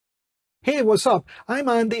Hey, what's up? I'm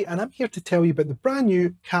Andy and I'm here to tell you about the brand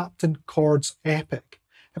new Captain Chords Epic.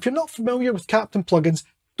 If you're not familiar with Captain plugins,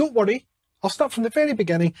 don't worry. I'll start from the very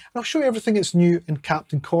beginning and I'll show you everything that's new in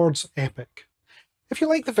Captain Chords Epic. If you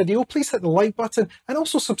like the video, please hit the like button and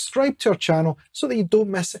also subscribe to our channel so that you don't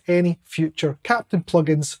miss any future Captain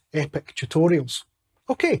Plugins Epic tutorials.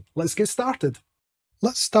 Okay, let's get started.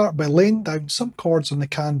 Let's start by laying down some chords on the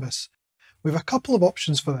canvas. We have a couple of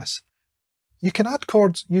options for this. You can add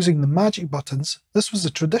chords using the magic buttons. This was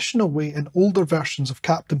the traditional way in older versions of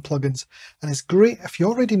Captain plugins and is great if you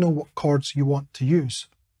already know what chords you want to use.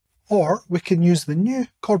 Or we can use the new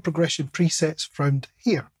chord progression presets found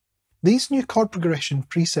here. These new chord progression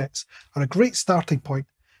presets are a great starting point.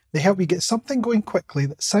 They help you get something going quickly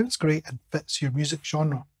that sounds great and fits your music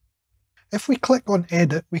genre. If we click on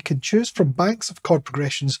Edit, we can choose from banks of chord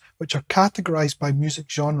progressions which are categorized by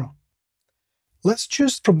music genre. Let's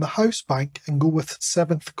choose from the house bank and go with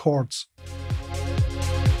 7th chords.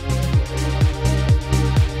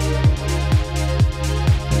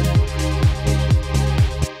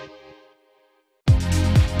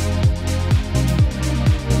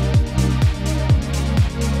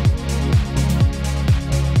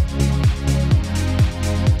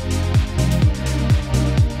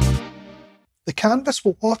 The canvas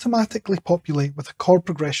will automatically populate with a chord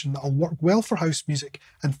progression that will work well for house music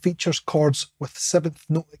and features chords with 7th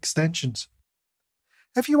note extensions.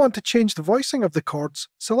 If you want to change the voicing of the chords,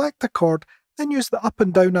 select a chord, then use the up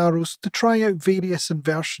and down arrows to try out various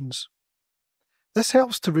inversions. This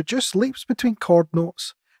helps to reduce leaps between chord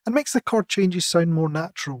notes and makes the chord changes sound more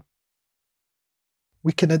natural.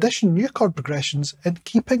 We can addition new chord progressions in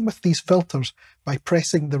keeping with these filters by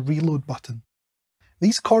pressing the reload button.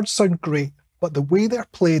 These chords sound great, but the way they're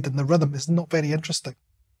played and the rhythm is not very interesting.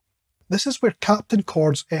 This is where Captain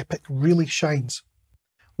Chords Epic really shines.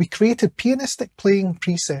 We created pianistic playing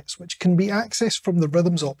presets which can be accessed from the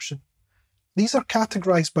rhythms option. These are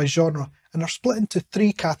categorized by genre and are split into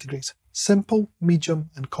 3 categories: simple,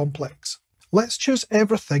 medium and complex. Let's choose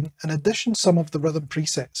everything and addition some of the rhythm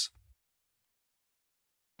presets.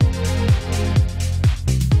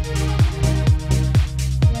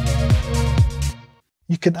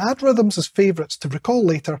 You can add rhythms as favourites to recall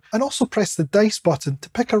later and also press the dice button to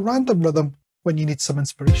pick a random rhythm when you need some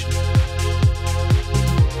inspiration.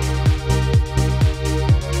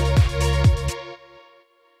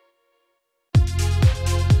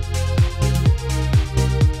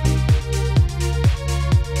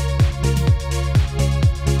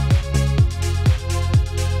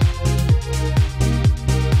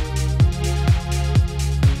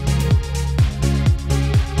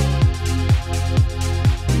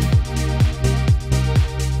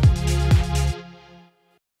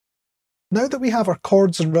 Now that we have our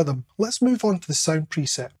chords and rhythm, let's move on to the sound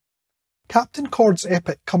preset. Captain Chords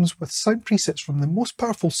Epic comes with sound presets from the most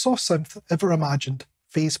powerful soft synth ever imagined,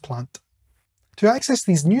 Phase Plant. To access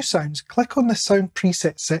these new sounds, click on the Sound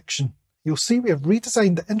Preset section. You'll see we have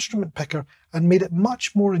redesigned the instrument picker and made it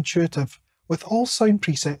much more intuitive, with all sound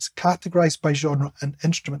presets categorized by genre and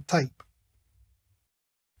instrument type.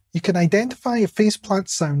 You can identify a Phase Plant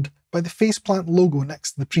sound by the Phase Plant logo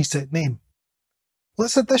next to the preset name.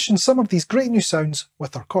 Let's addition some of these great new sounds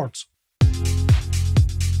with our chords.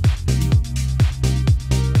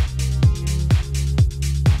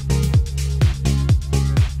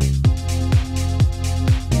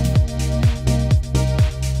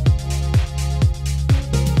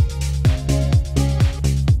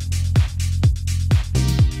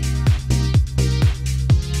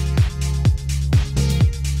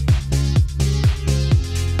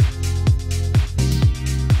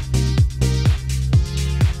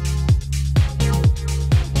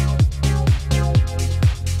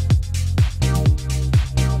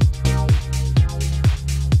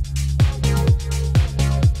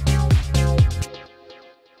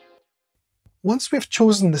 Once we've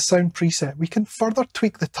chosen the sound preset, we can further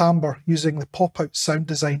tweak the timbre using the pop-out sound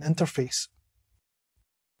design interface.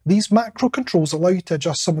 These macro controls allow you to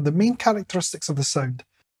adjust some of the main characteristics of the sound.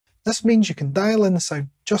 This means you can dial in the sound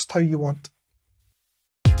just how you want.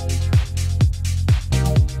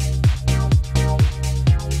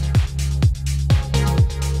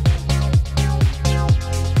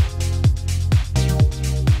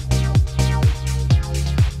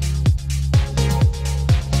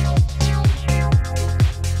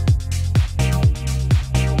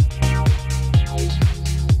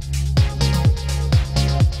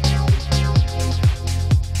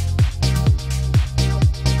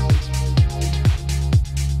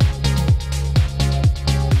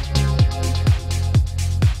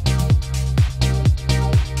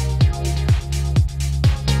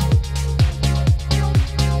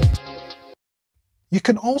 You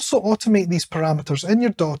can also automate these parameters in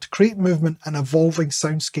your DAW to create movement and evolving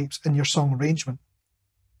soundscapes in your song arrangement.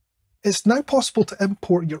 It's now possible to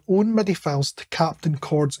import your own MIDI files to Captain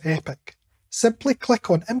Chords Epic. Simply click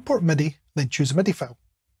on Import MIDI, then choose a MIDI file.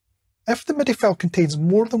 If the MIDI file contains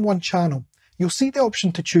more than one channel, you'll see the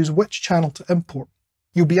option to choose which channel to import.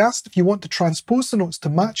 You'll be asked if you want to transpose the notes to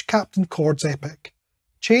match Captain Chords Epic.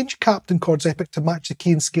 Change Captain Chords Epic to match the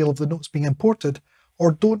key and scale of the notes being imported,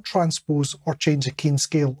 or don't transpose or change the key and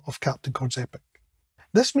scale of Captain Chords Epic.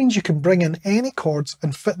 This means you can bring in any chords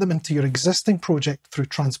and fit them into your existing project through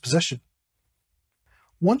transposition.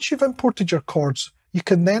 Once you've imported your chords, you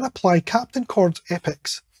can then apply Captain Chords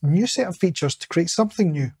Epic's new set of features to create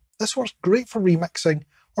something new. This works great for remixing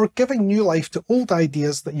or giving new life to old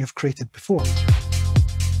ideas that you've created before.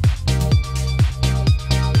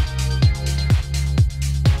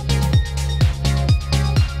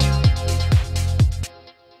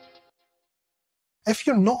 If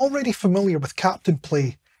you're not already familiar with Captain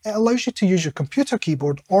Play, it allows you to use your computer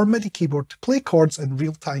keyboard or MIDI keyboard to play chords in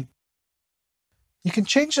real time. You can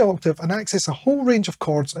change the octave and access a whole range of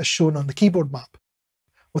chords as shown on the keyboard map,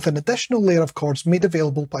 with an additional layer of chords made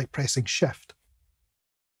available by pressing Shift.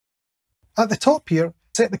 At the top here,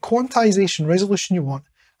 set the quantization resolution you want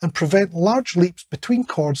and prevent large leaps between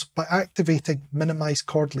chords by activating Minimize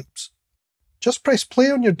Chord Leaps. Just press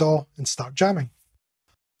play on your DAW and start jamming.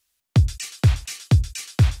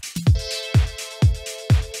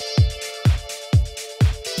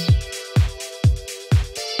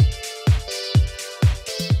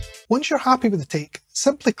 Once you're happy with the take,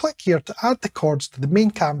 simply click here to add the chords to the main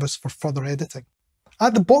canvas for further editing.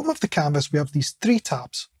 At the bottom of the canvas we have these three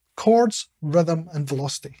tabs: Chords, Rhythm and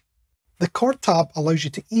Velocity. The Chord tab allows you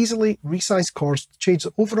to easily resize chords to change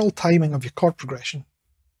the overall timing of your chord progression.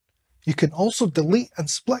 You can also delete and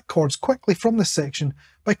split chords quickly from this section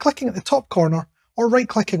by clicking at the top corner or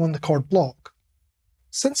right-clicking on the chord block.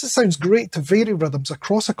 Since it sounds great to vary rhythms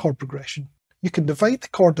across a chord progression, you can divide the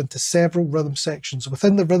chord into several rhythm sections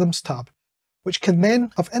within the Rhythms tab, which can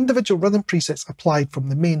then have individual rhythm presets applied from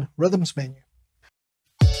the main Rhythms menu.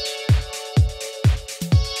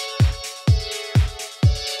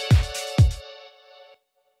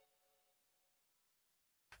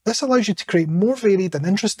 This allows you to create more varied and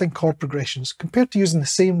interesting chord progressions compared to using the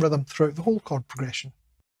same rhythm throughout the whole chord progression.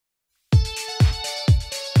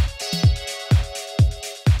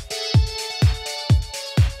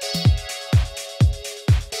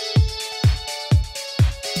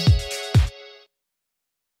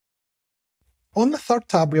 On the third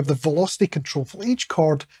tab we have the velocity control for each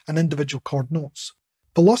chord and individual chord notes.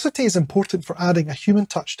 Velocity is important for adding a human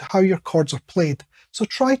touch to how your chords are played, so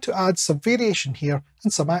try to add some variation here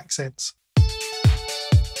and some accents.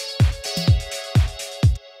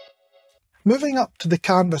 Moving up to the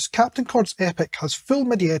canvas, Captain Chords Epic has full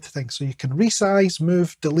MIDI editing, so you can resize,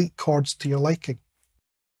 move, delete chords to your liking.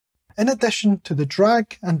 In addition to the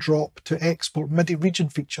drag and drop to export MIDI region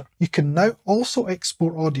feature, you can now also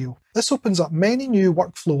export audio. This opens up many new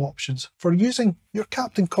workflow options for using your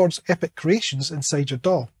Captain Chords Epic creations inside your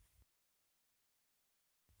DAW.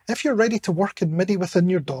 If you're ready to work in MIDI within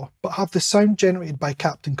your DAW, but have the sound generated by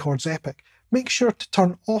Captain Chords Epic, make sure to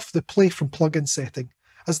turn off the Play from Plugin setting,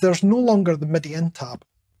 as there's no longer the MIDI in tab.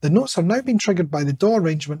 The notes are now being triggered by the DAW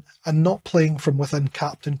arrangement and not playing from within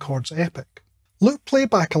Captain Chords Epic. Loop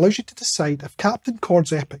Playback allows you to decide if Captain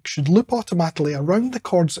Chords Epic should loop automatically around the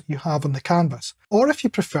chords that you have on the canvas, or if you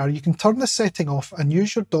prefer you can turn this setting off and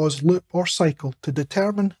use your DAW's loop or cycle to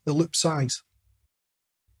determine the loop size.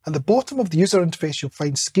 At the bottom of the user interface you'll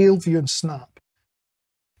find Scale View and Snap.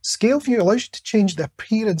 Scale View allows you to change the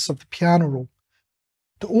appearance of the piano roll,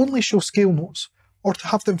 to only show scale notes, or to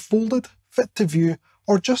have them folded, fit to view,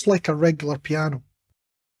 or just like a regular piano.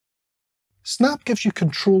 Snap gives you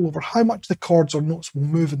control over how much the chords or notes will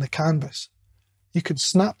move in the canvas. You can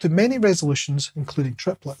snap to many resolutions, including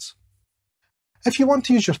triplets. If you want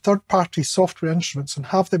to use your third-party software instruments and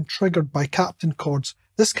have them triggered by Captain Chords,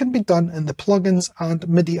 this can be done in the Plugins and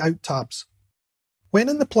MIDI Out tabs. When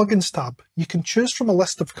in the Plugins tab, you can choose from a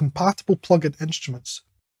list of compatible plugin instruments.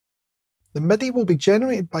 The MIDI will be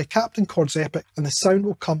generated by Captain Chords Epic and the sound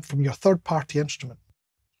will come from your third-party instrument.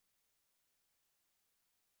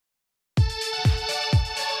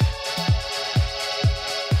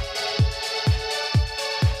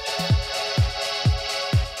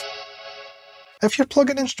 If your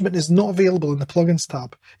plugin instrument is not available in the Plugins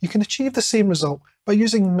tab, you can achieve the same result by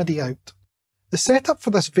using MIDI Out. The setup for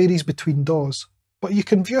this varies between DAWs, but you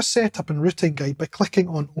can view a setup and routing guide by clicking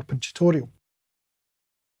on Open Tutorial.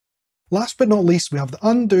 Last but not least, we have the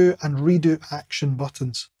Undo and Redo action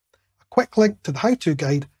buttons, a quick link to the how-to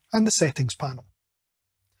guide and the settings panel.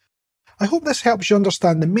 I hope this helps you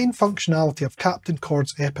understand the main functionality of Captain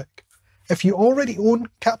Chords Epic. If you already own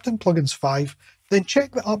Captain Plugins 5, then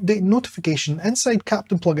check the update notification inside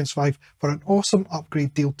Captain Plugins 5 for an awesome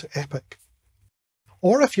upgrade deal to Epic.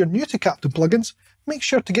 Or if you're new to Captain Plugins, make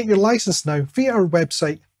sure to get your license now via our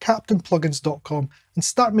website captainplugins.com and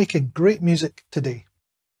start making great music today.